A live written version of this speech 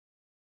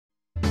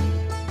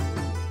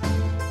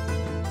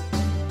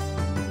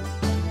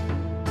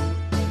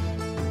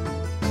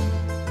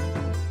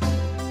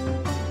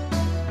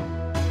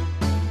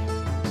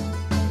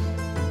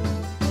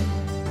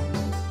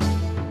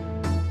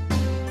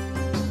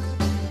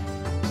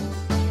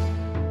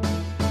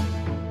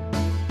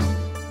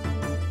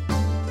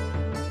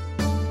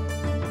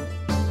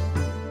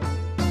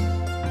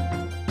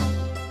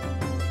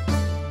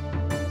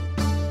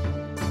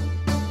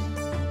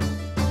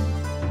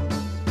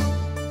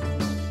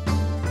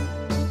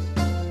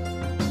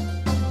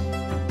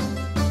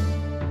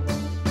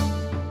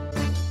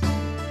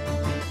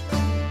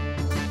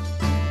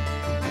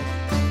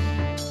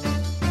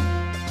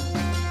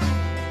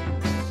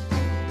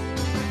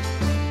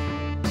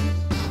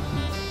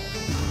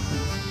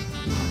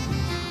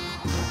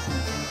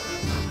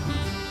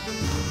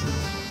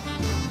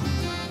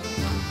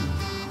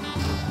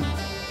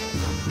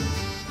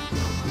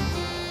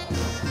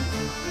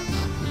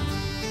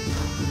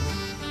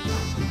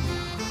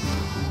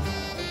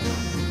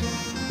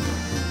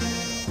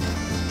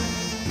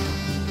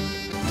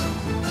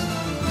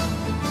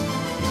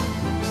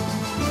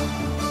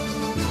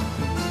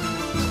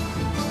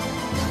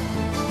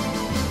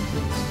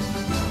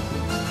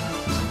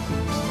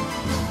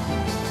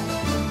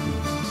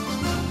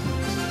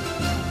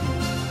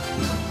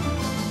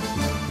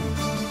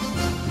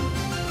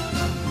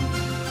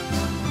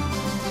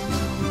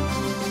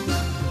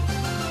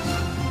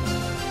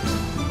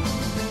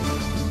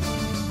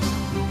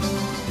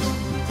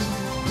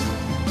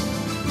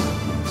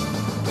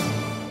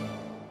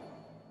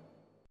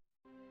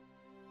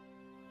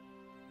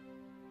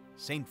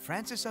St.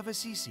 Francis of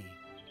Assisi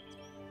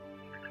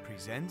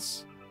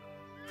presents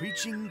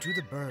Preaching to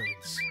the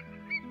Birds.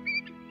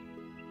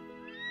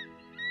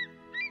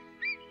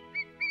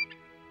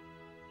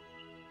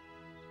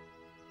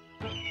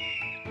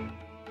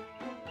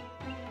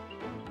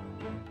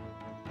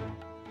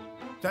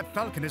 That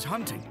falcon is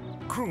hunting.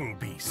 Cruel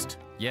beast.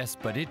 Yes,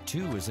 but it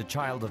too is a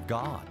child of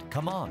God.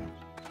 Come on.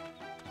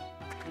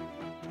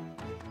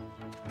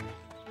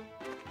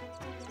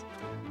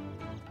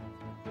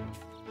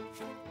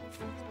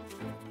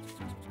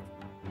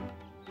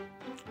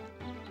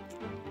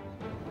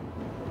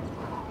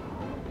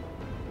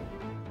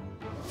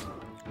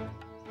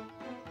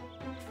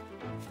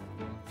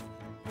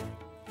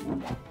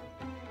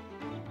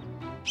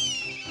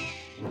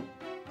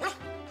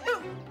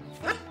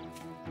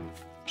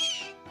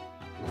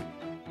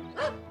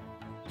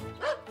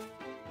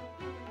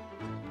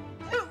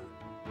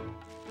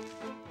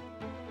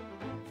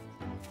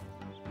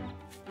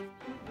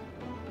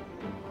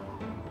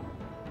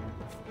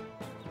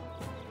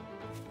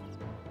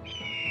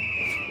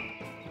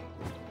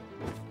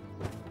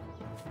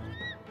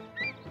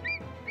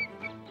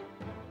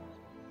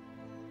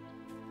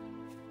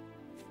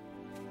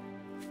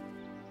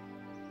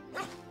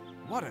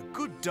 What a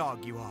good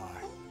dog you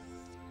are.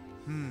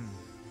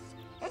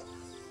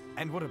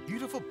 And what a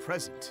beautiful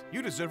present.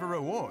 You deserve a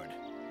reward.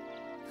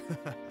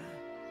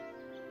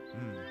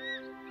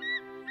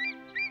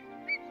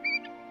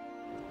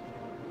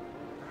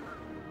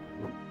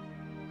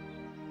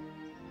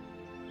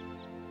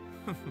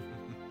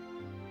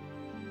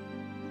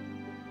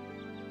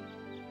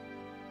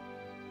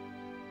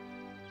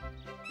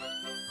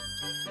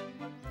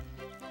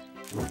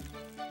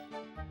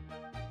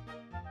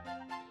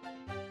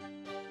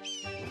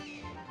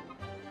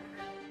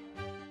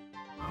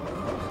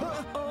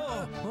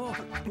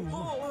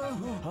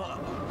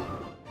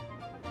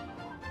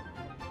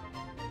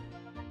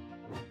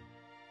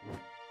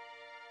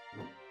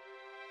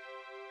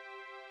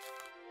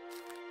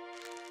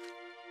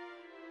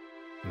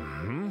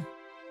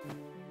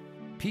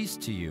 Peace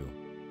to you.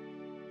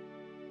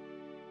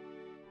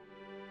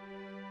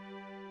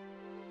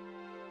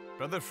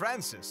 Brother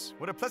Francis,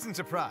 what a pleasant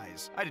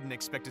surprise. I didn't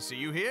expect to see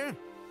you here.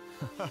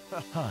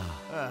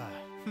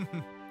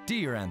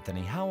 Dear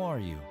Anthony, how are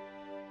you?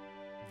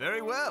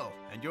 Very well.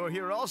 And you're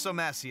here also,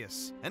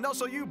 Macias. And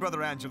also you,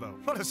 Brother Angelo.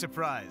 What a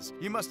surprise.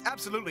 You must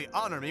absolutely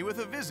honor me with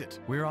a visit.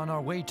 We're on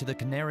our way to the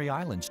Canary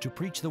Islands to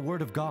preach the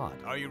Word of God.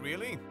 Are you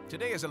really?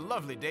 Today is a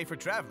lovely day for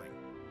traveling.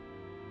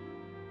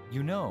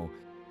 You know,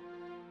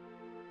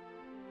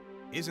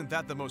 isn't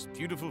that the most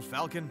beautiful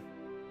falcon?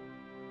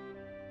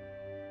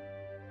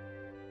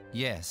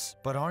 yes,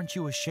 but aren't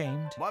you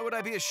ashamed? Why would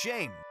I be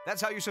ashamed?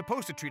 That's how you're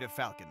supposed to treat a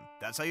falcon.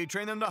 That's how you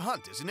train them to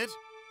hunt, isn't it?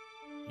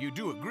 You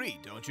do agree,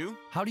 don't you?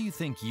 How do you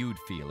think you'd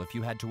feel if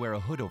you had to wear a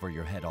hood over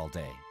your head all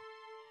day?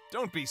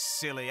 Don't be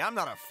silly. I'm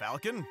not a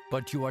falcon.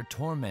 But you are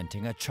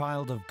tormenting a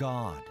child of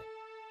God.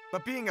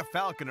 But being a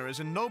falconer is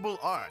a noble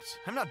art.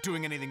 I'm not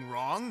doing anything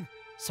wrong.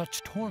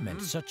 Such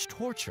torment, such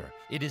torture.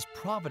 It is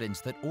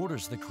providence that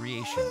orders the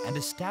creation and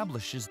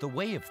establishes the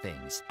way of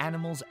things.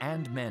 Animals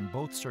and men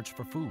both search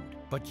for food.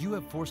 But you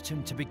have forced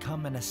him to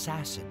become an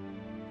assassin.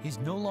 He's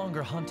no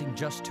longer hunting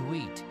just to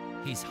eat.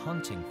 He's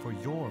hunting for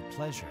your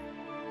pleasure.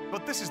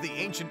 But this is the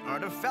ancient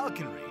art of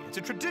falconry. It's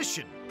a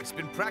tradition. It's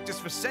been practiced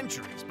for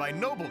centuries by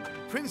noblemen,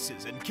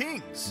 princes, and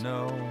kings.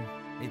 No,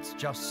 it's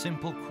just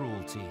simple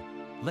cruelty.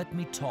 Let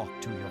me talk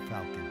to your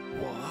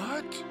falcon.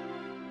 What?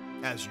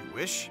 As you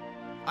wish.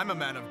 I'm a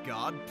man of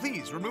God.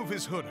 Please remove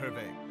his hood,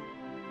 Hervé.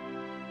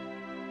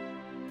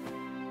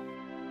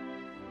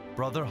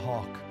 Brother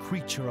Hawk,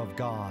 creature of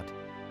God.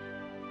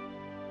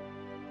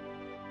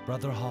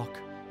 Brother Hawk,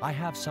 I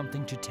have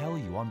something to tell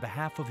you on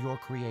behalf of your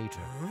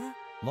Creator. Huh?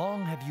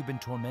 Long have you been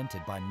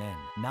tormented by men.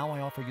 Now I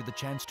offer you the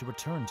chance to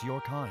return to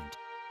your kind,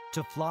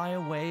 to fly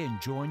away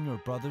and join your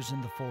brothers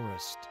in the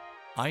forest.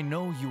 I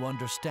know you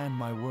understand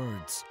my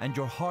words, and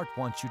your heart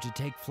wants you to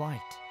take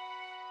flight.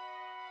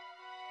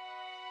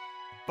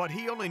 But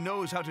he only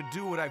knows how to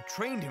do what I've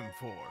trained him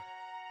for.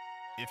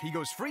 If he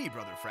goes free,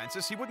 Brother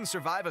Francis, he wouldn't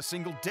survive a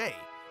single day.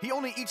 He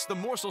only eats the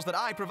morsels that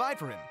I provide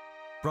for him.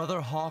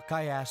 Brother Hawk,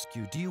 I ask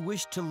you, do you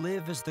wish to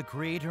live as the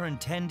Creator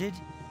intended?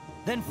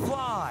 Then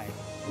fly!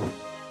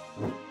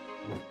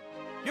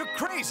 You're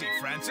crazy,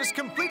 Francis,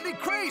 completely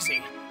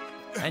crazy!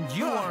 And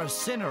you are a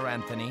sinner,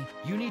 Anthony.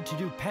 You need to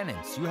do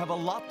penance. You have a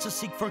lot to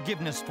seek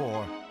forgiveness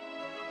for.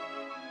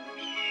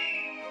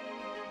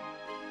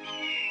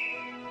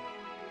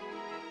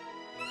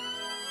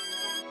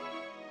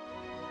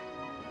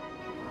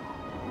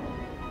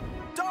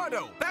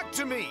 Dardo, back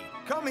to me!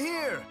 Come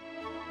here!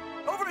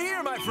 Over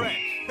here, my friend!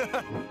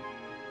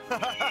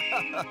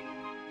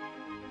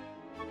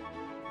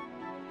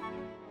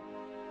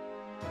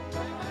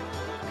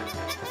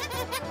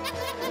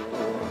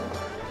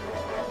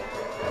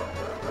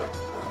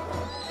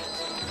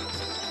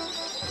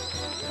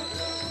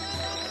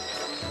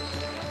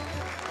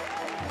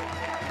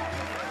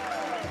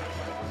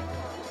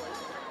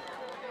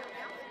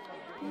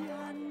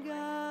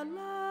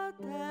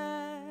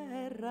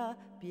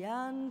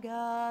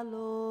 pianga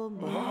lo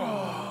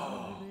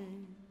mare,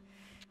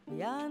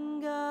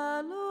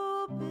 pianga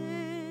lo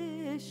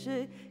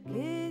pesce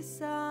che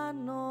sa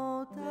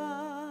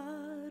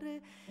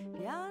nuotare,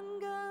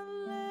 piangan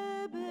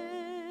le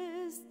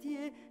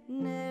bestie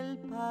nel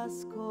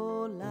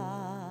pascolare,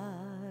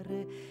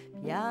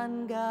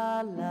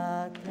 pianga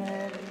la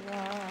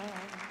terra.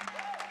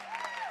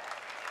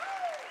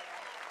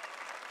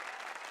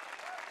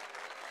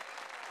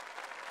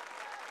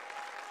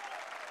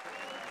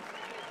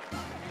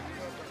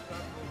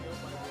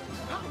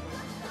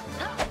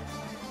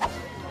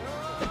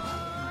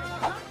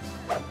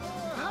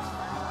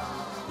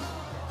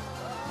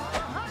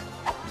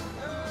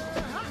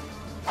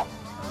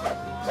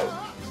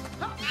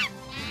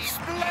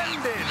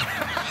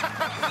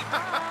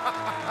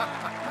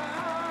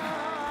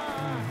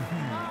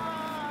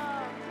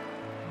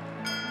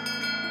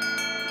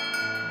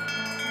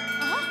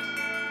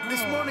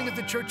 This morning at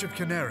the Church of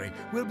Canary,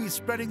 we'll be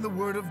spreading the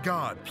word of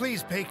God.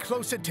 Please pay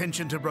close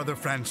attention to Brother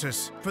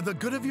Francis for the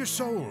good of your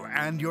soul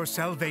and your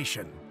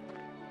salvation.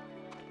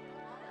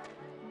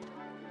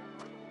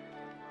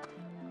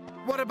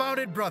 What about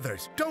it,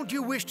 brothers? Don't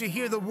you wish to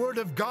hear the word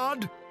of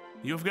God?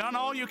 You've done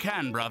all you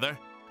can, brother.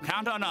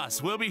 Count on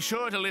us. We'll be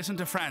sure to listen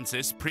to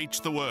Francis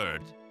preach the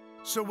word.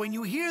 So when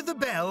you hear the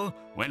bell...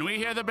 When we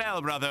hear the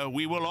bell, brother,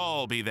 we will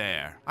all be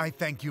there. I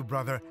thank you,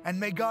 brother, and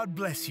may God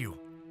bless you.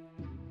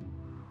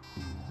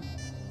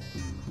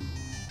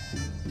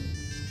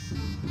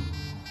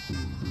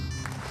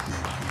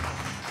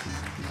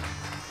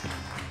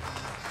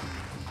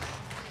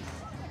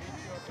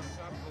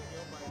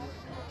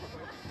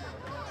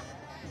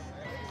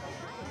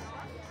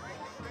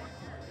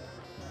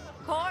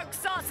 Pork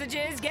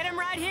sausages, get him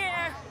right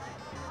here.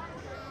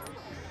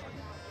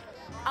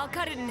 I'll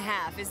cut it in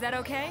half, is that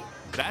okay?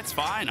 That's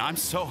fine. I'm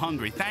so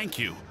hungry. Thank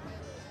you.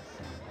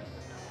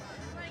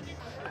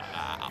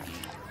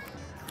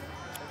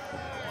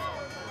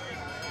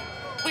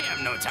 We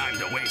have no time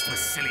to waste with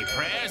silly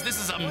prayers. This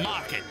is a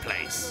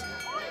marketplace.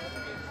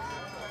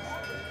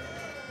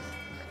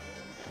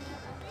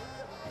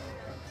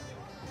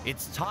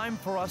 It's time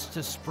for us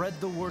to spread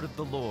the word of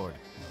the Lord,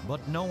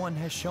 but no one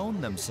has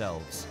shown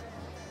themselves.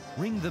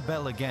 Ring the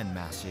bell again,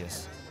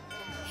 Macias.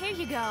 Here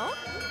you go.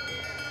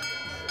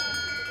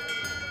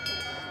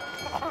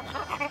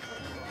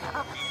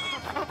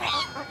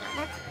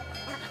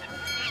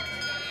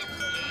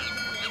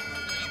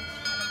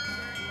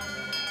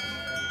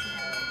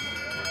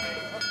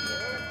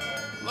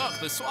 Look,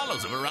 the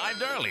swallows have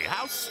arrived early.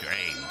 How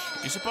strange.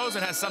 You suppose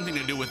it has something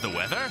to do with the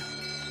weather?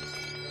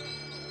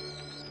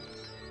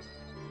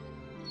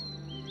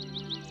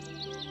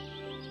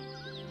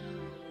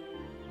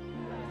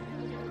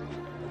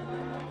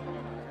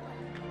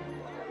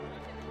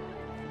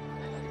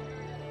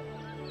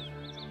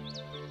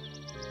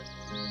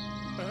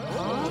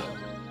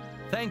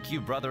 Thank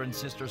you, brother and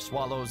sister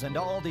swallows, and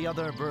all the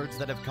other birds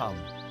that have come.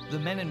 The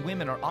men and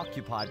women are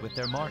occupied with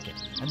their market,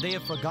 and they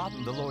have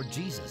forgotten the Lord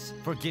Jesus.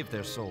 Forgive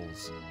their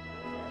souls.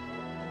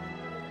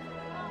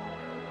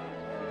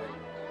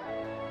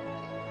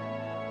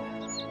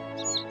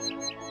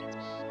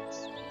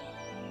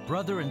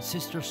 Brother and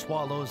sister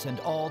swallows, and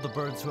all the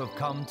birds who have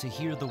come to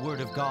hear the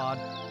word of God,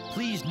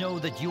 please know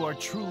that you are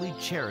truly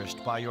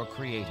cherished by your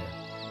Creator.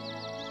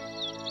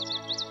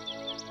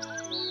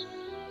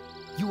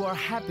 You are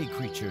happy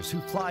creatures who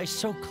fly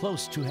so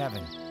close to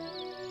heaven.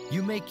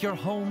 You make your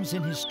homes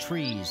in his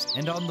trees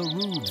and on the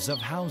roofs of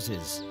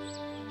houses.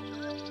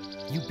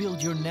 You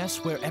build your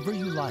nests wherever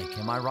you like,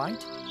 am I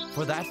right?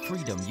 For that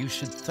freedom you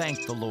should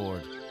thank the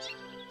Lord.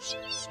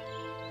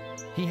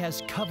 He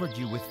has covered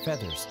you with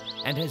feathers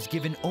and has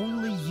given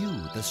only you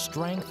the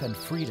strength and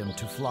freedom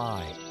to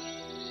fly.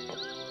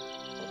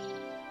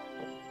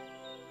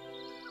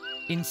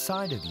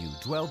 Inside of you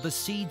dwell the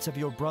seeds of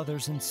your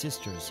brothers and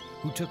sisters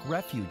who took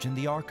refuge in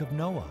the Ark of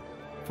Noah,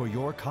 for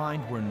your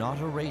kind were not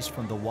erased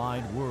from the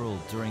wide world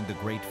during the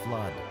great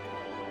flood.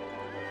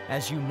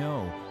 As you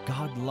know,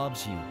 God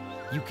loves you.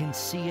 You can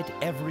see it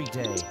every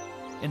day.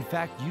 In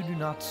fact, you do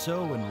not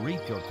sow and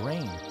reap your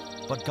grain,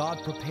 but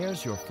God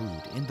prepares your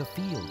food in the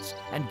fields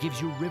and gives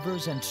you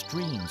rivers and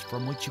streams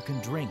from which you can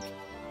drink.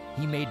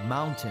 He made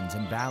mountains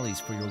and valleys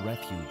for your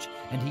refuge,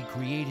 and he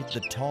created the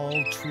tall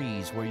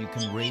trees where you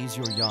can raise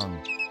your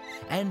young.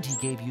 And he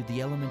gave you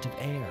the element of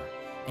air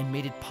and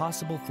made it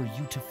possible for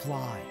you to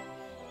fly.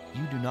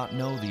 You do not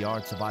know the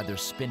arts of either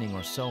spinning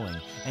or sewing,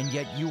 and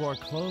yet you are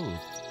clothed.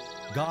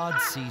 God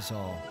sees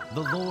all.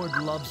 The Lord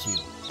loves you,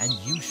 and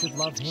you should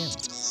love him.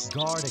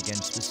 Guard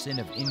against the sin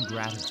of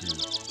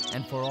ingratitude.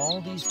 And for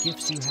all these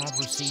gifts you have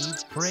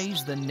received,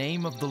 praise the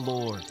name of the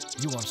Lord.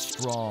 You are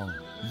strong.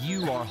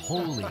 You are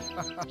holy.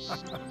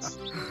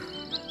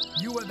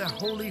 You are the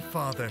Holy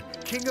Father,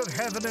 King of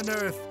heaven and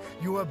earth.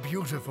 You are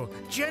beautiful,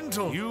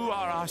 gentle. You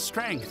are our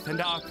strength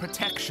and our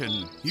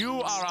protection.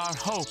 You are our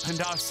hope and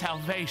our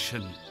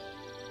salvation.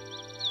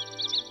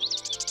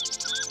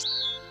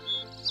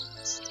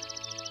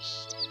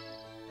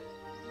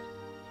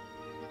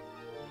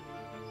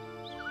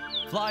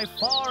 Fly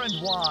far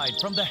and wide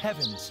from the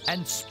heavens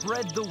and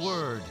spread the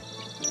word.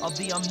 of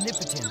the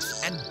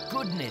omnipotence and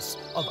goodness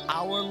of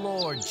our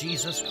Lord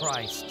Jesus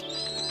Christ.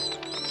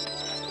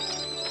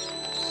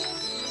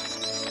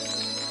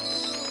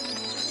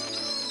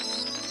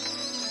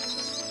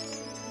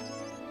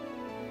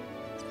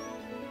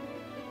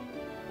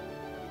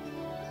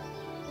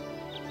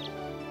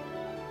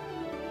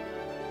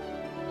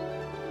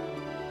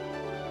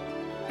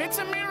 It's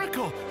a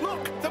miracle!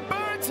 Look, the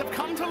birds have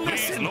come to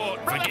listen! Please,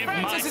 Lord, Brother forgive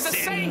my Francis is a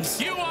sins.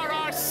 saint! You are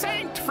our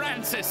saint,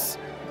 Francis!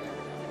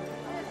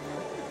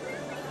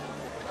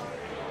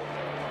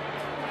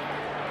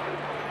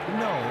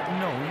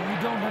 No,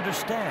 you don't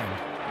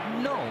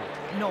understand.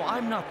 No,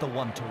 I'm not the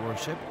one to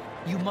worship.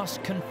 You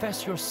must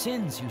confess your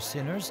sins, you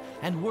sinners,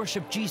 and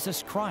worship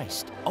Jesus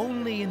Christ.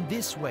 Only in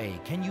this way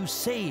can you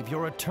save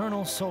your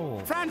eternal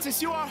soul.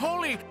 Francis, you are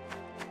holy!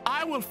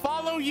 I will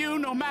follow you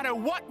no matter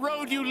what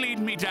road you lead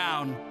me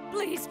down.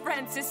 Please,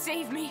 Francis,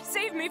 save me.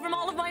 Save me from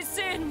all of my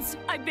sins.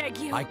 I beg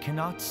you. I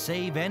cannot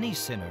save any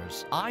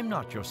sinners. I'm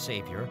not your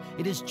savior.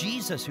 It is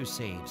Jesus who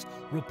saves.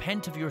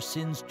 Repent of your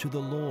sins to the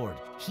Lord.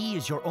 He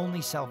is your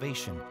only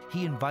salvation.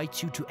 He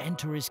invites you to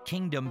enter his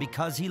kingdom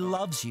because he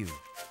loves you.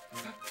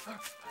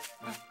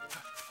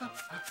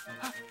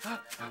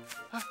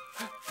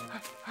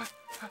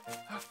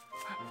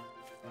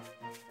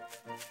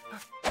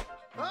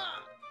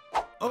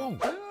 Oh!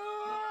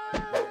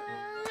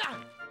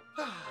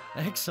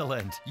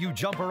 Excellent. You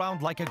jump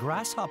around like a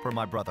grasshopper,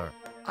 my brother.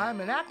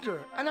 I'm an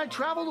actor, and I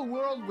travel the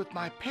world with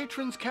my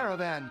patron's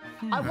caravan.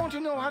 I want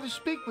to know how to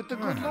speak with the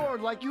good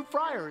Lord like you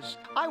friars.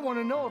 I want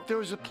to know if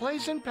there is a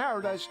place in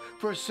paradise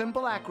for a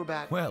simple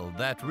acrobat. Well,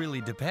 that really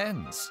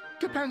depends.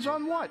 Depends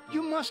on what?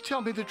 You must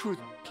tell me the truth,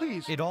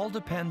 please. It all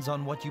depends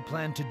on what you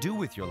plan to do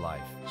with your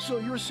life. So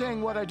you're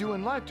saying what I do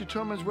in life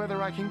determines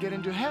whether I can get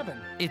into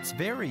heaven? It's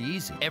very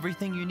easy.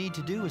 Everything you need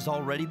to do has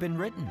already been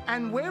written.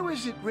 And where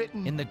is it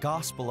written? In the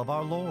gospel of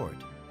our Lord.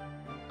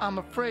 I'm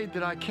afraid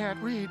that I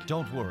can't read.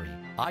 Don't worry.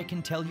 I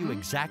can tell you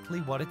exactly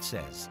what it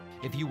says.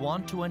 If you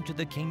want to enter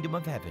the kingdom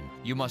of heaven,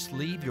 you must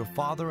leave your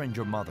father and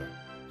your mother.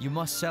 You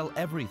must sell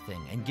everything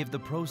and give the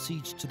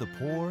proceeds to the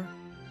poor,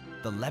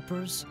 the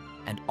lepers,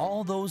 and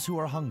all those who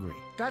are hungry.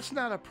 That's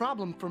not a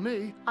problem for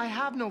me. I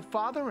have no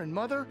father and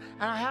mother,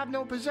 and I have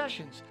no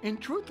possessions. In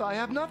truth, I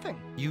have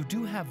nothing. You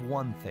do have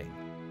one thing.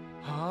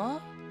 Huh?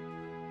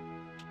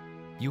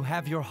 You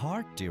have your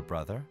heart, dear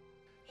brother.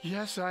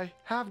 Yes, I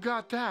have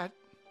got that.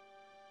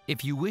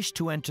 If you wish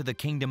to enter the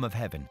kingdom of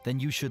heaven, then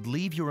you should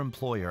leave your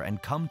employer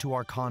and come to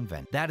our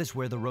convent. That is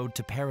where the road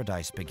to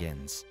paradise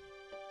begins.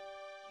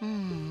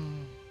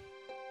 I've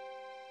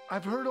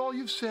heard all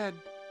you've said.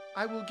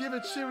 I will give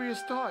it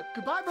serious thought.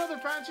 Goodbye, Brother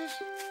Francis.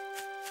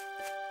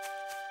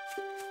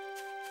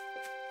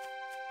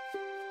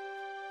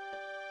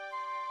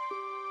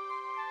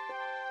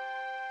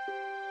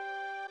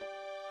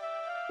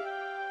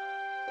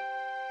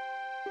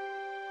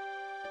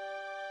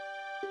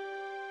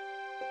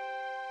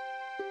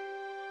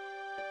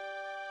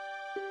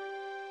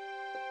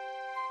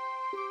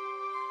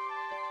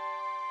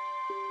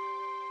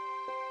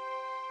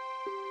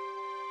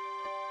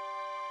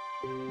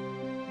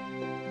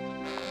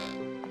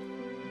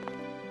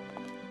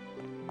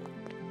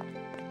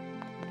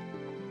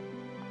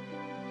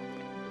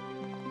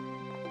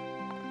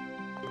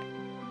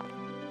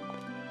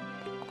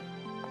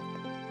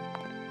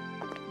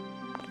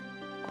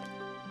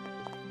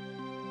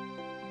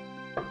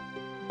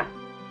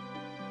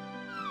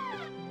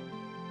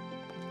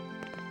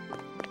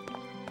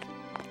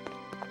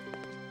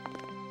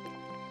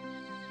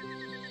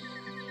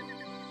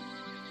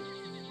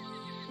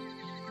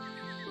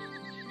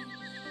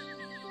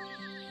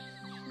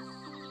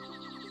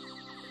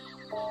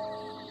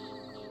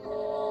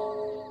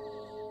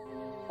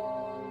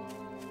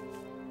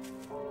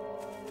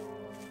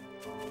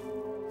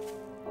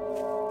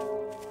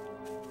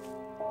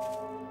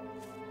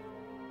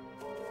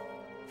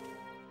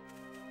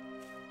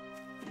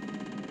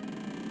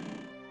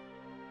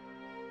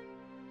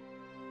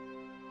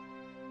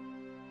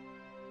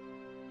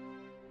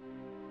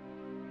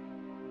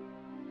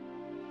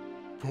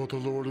 For the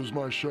Lord is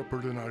my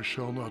shepherd, and I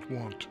shall not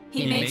want.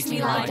 He makes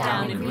me lie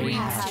down in green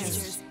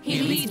pastures.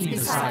 He leads me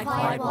beside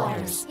quiet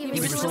waters. He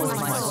restores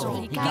my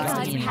soul. He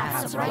guides me in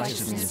paths of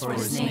righteousness for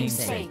his name's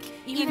sake.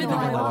 Even though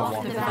I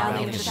walk through the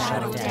valley of the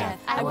shadow of death,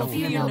 I will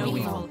fear no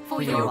evil.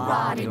 For your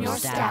rod and your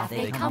staff,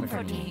 they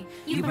comfort me.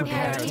 You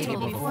prepare a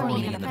table before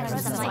me in the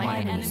presence of my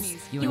enemies.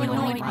 You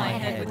anoint my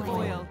head with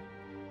oil.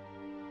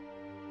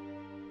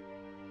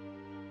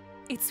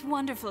 It's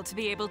wonderful to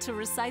be able to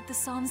recite the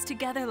Psalms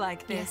together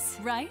like this,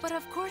 right? But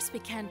of course we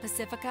can,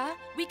 Pacifica.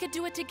 We could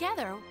do it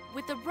together,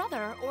 with a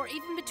brother, or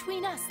even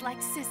between us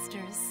like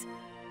sisters.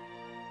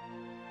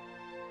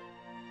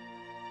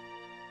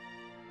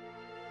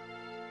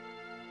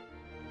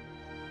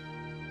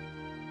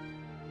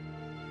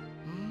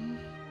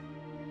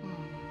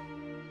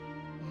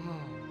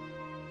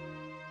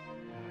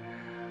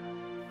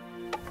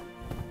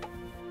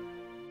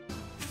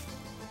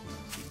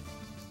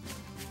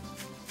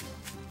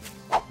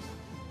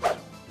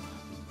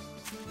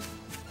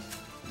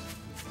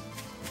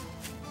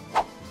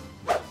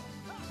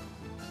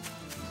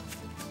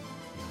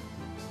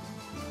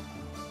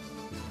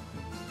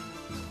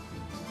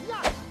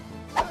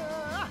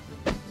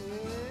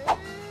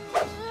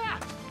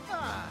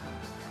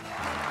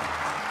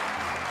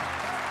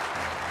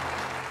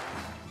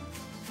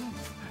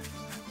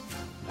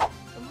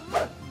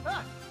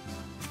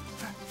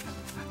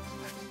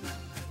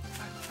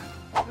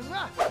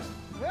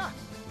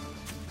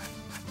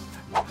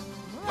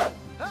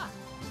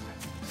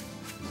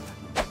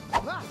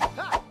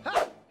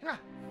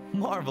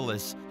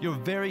 marvelous. You're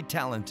very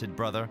talented,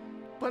 brother.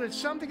 But it's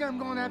something I'm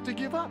going to have to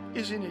give up.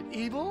 Isn't it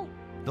evil?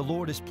 The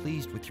Lord is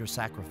pleased with your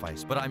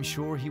sacrifice, but I'm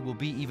sure He will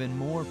be even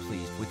more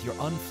pleased with your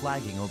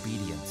unflagging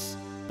obedience.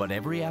 But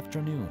every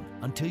afternoon,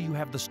 until you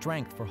have the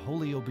strength for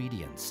holy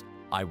obedience,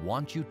 I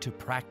want you to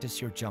practice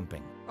your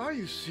jumping. Are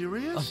you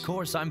serious? Of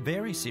course, I'm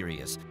very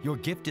serious. Your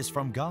gift is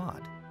from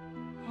God.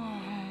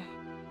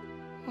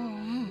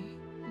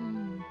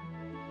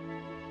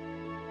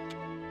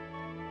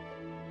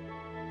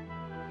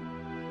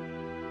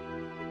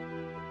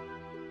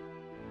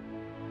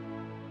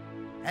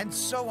 And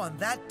so on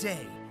that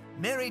day,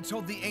 Mary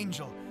told the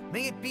angel,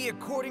 "May it be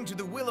according to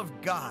the will of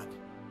God."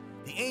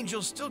 The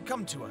angels still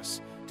come to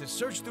us to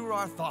search through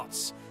our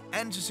thoughts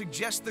and to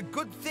suggest the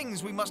good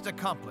things we must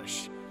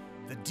accomplish.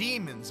 The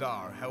demons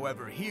are,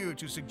 however, here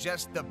to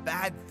suggest the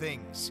bad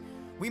things.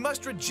 We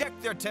must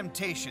reject their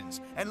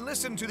temptations and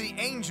listen to the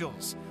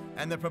angels,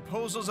 and the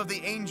proposals of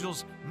the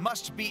angels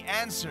must be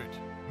answered.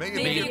 May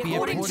it be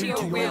according to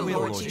your will,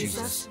 Lord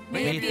Jesus.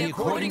 May it be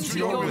according to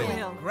your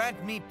will.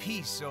 Grant me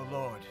peace, O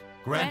Lord.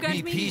 Grant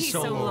me peace,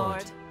 O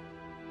Lord.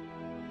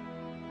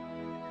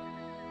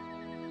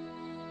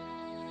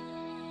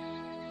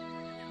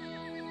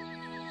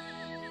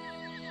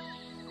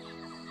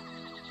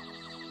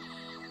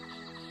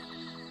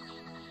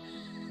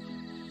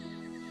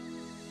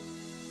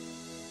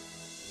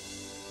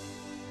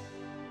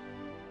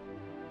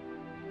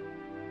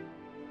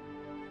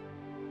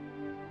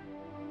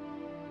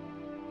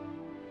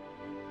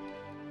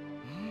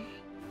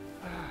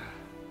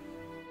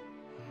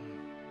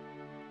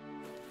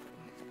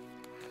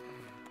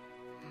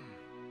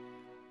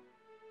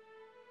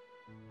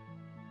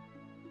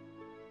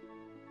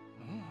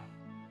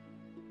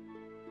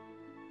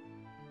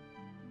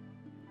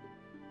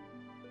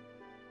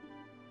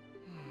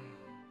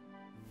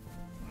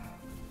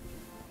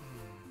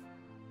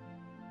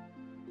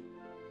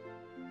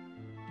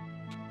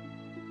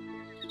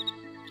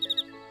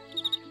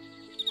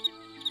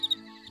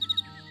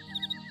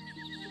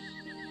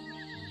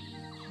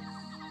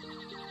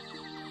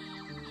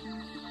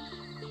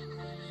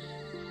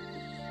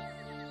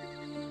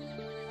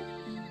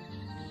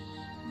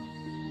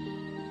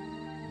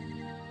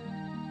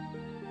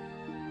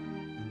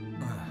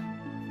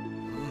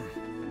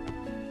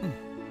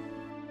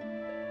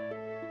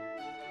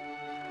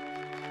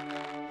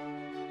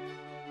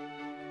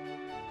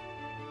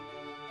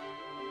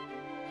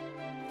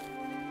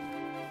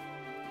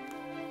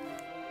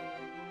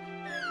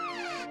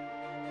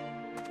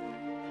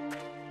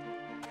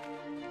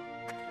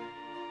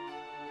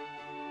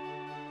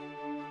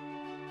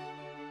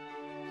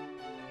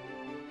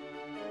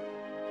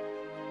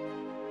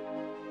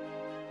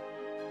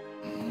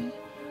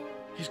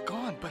 He's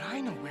gone, but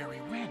I know where he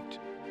went.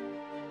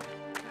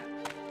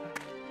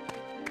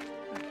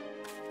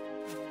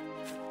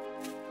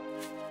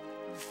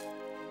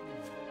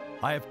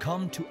 I have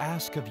come to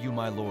ask of you,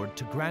 my Lord,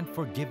 to grant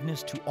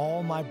forgiveness to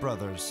all my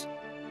brothers.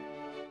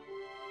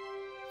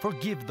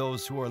 Forgive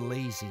those who are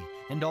lazy,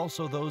 and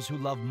also those who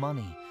love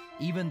money,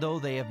 even though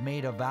they have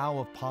made a vow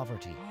of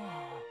poverty.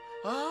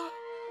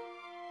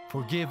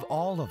 Forgive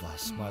all of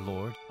us, my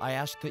Lord. I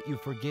ask that you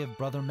forgive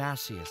Brother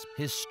Macias.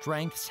 His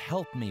strengths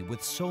help me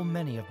with so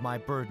many of my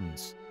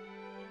burdens.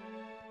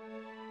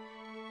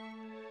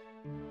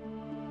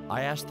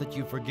 I ask that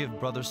you forgive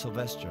Brother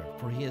Sylvester,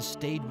 for he has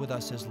stayed with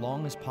us as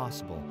long as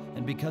possible,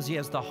 and because he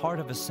has the heart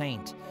of a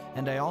saint.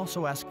 And I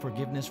also ask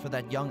forgiveness for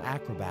that young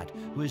acrobat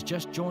who has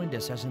just joined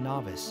us as a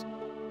novice.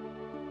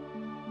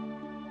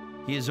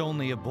 He is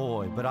only a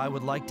boy, but I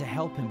would like to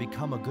help him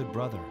become a good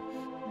brother.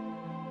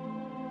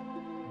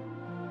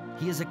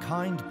 He is a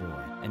kind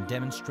boy and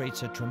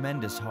demonstrates a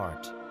tremendous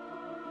heart.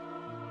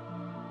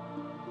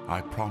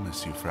 I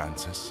promise you,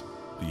 Francis,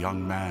 the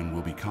young man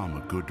will become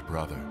a good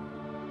brother.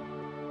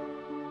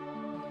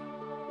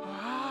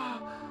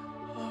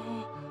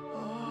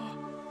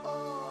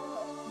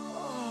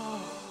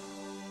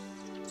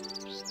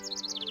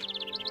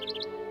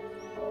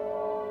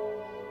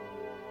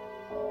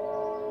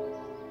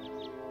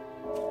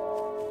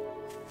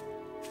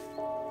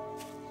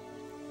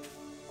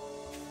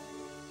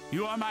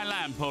 You are my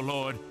lamp, O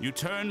Lord. You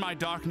turn my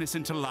darkness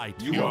into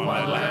light. You are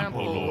my lamp,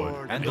 O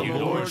Lord, and the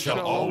Lord shall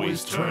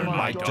always turn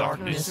my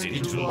darkness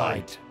into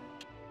light.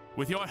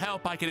 With your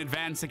help, I can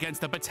advance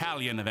against a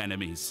battalion of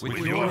enemies. With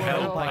your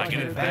help, I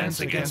can advance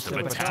against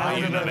a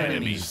battalion of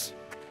enemies.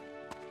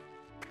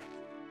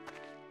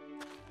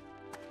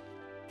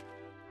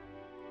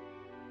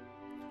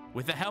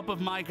 With the help of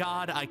my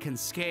God, I can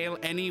scale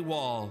any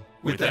wall.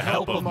 With the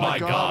help of my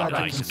God,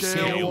 I can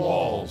scale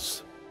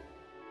walls.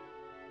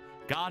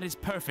 God is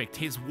perfect,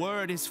 His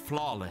word is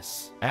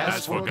flawless.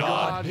 As for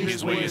God,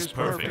 His way is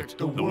perfect,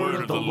 the word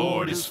of the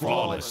Lord is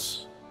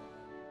flawless.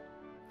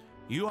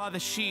 You are the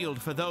shield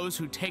for those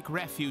who take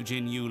refuge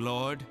in you,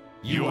 Lord.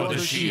 You are the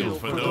shield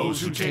for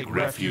those who take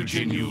refuge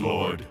in you,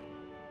 Lord.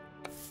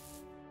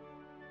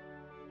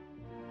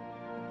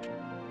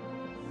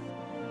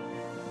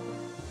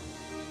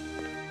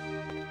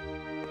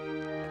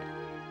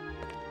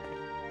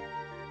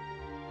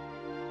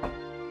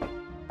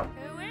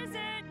 Who is it?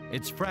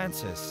 It's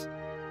Francis.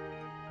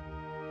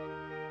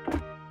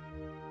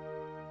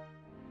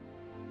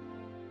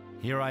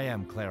 Here I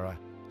am, Clara.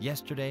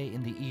 Yesterday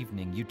in the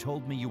evening, you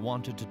told me you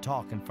wanted to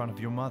talk in front of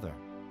your mother.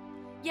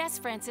 Yes,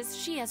 Francis,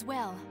 she as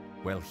well.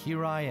 Well,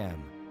 here I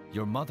am.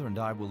 Your mother and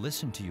I will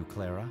listen to you,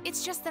 Clara.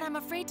 It's just that I'm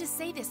afraid to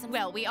say this and—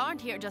 Well, we aren't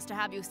here just to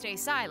have you stay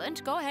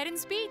silent. Go ahead and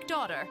speak,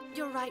 daughter.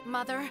 You're right,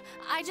 Mother.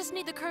 I just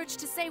need the courage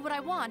to say what I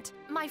want.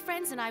 My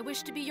friends and I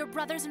wish to be your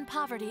brothers in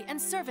poverty and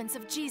servants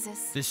of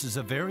Jesus. This is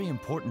a very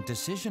important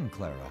decision,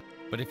 Clara.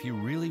 But if you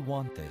really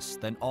want this,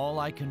 then all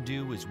I can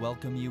do is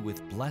welcome you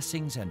with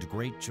blessings and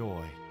great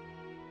joy.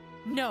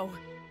 No.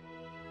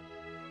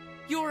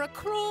 You're a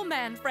cruel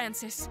man,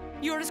 Francis.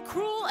 You're as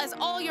cruel as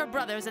all your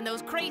brothers and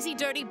those crazy,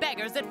 dirty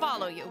beggars that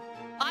follow you.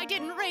 I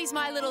didn't raise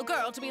my little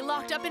girl to be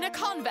locked up in a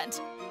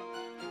convent.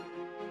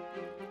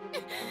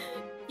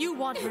 You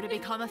want her to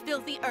become a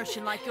filthy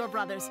urchin like your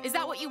brothers. Is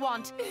that what you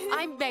want?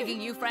 I'm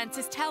begging you,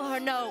 Francis, tell her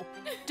no.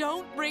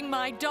 Don't bring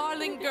my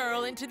darling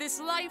girl into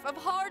this life of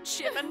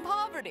hardship and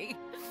poverty.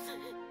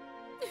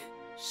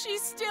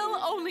 She's still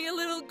only a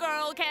little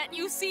girl, can't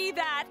you see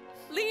that?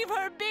 Leave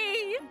her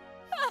be.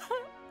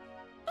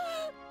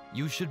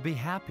 You should be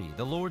happy.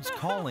 The Lord's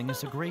calling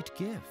is a great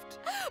gift.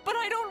 But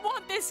I don't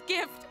want this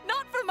gift,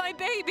 not for my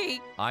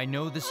baby. I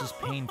know this is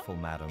painful,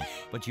 madam,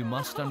 but you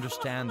must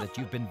understand that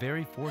you've been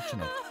very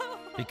fortunate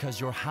because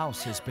your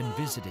house has been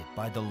visited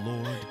by the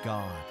Lord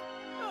God.